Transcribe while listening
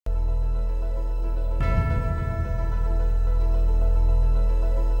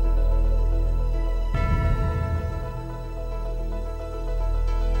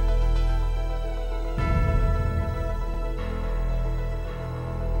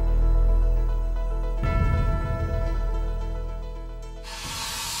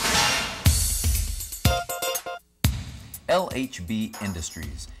LHB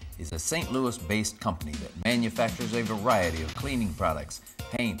Industries is a St. Louis-based company that manufactures a variety of cleaning products,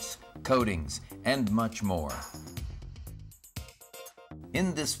 paints, coatings, and much more.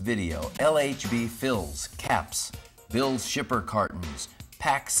 In this video, LHB fills, caps, builds shipper cartons,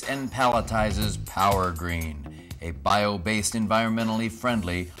 packs and palletizes Power Green, a bio-based, environmentally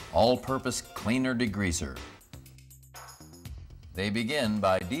friendly, all-purpose cleaner degreaser. They begin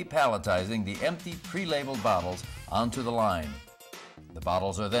by depalletizing the empty pre-labeled bottles onto the line. The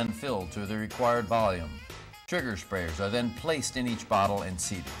bottles are then filled to the required volume. Trigger sprayers are then placed in each bottle and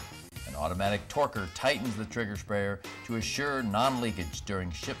seated. An automatic torquer tightens the trigger sprayer to assure non-leakage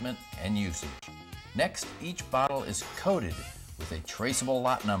during shipment and usage. Next, each bottle is coated with a traceable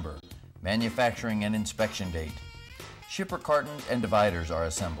lot number, manufacturing and inspection date. Shipper cartons and dividers are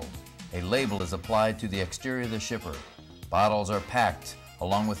assembled. A label is applied to the exterior of the shipper. Bottles are packed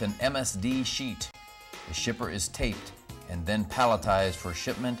along with an MSD sheet. The shipper is taped and then palletized for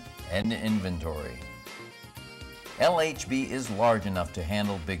shipment and inventory. LHB is large enough to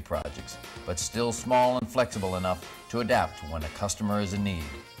handle big projects, but still small and flexible enough to adapt when a customer is in need.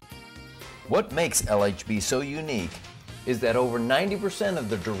 What makes LHB so unique is that over 90% of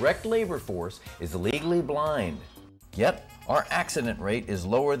the direct labor force is legally blind. Yet, our accident rate is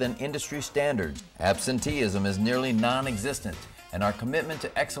lower than industry standards. Absenteeism is nearly non-existent, and our commitment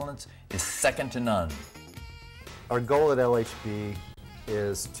to excellence is second to none. Our goal at LHB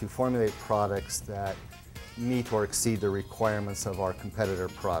is to formulate products that meet or exceed the requirements of our competitor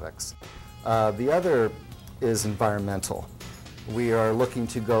products. The other is environmental. We are looking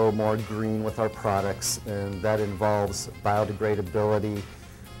to go more green with our products, and that involves biodegradability,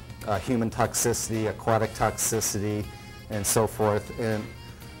 human toxicity, aquatic toxicity, and so forth. And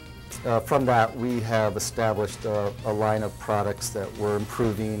from that, we have established a line of products that we're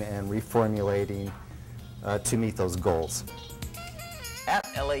improving and reformulating to meet those goals. At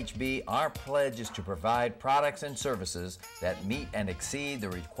LHB, our pledge is to provide products and services that meet and exceed the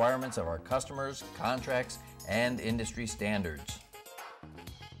requirements of our customers, contracts, and industry standards.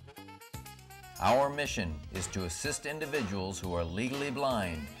 Our mission is to assist individuals who are legally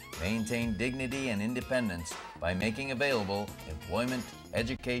blind maintain dignity and independence by making available employment,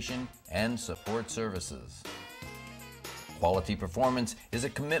 education, and support services. Quality performance is a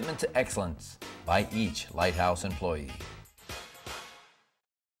commitment to excellence by each Lighthouse employee.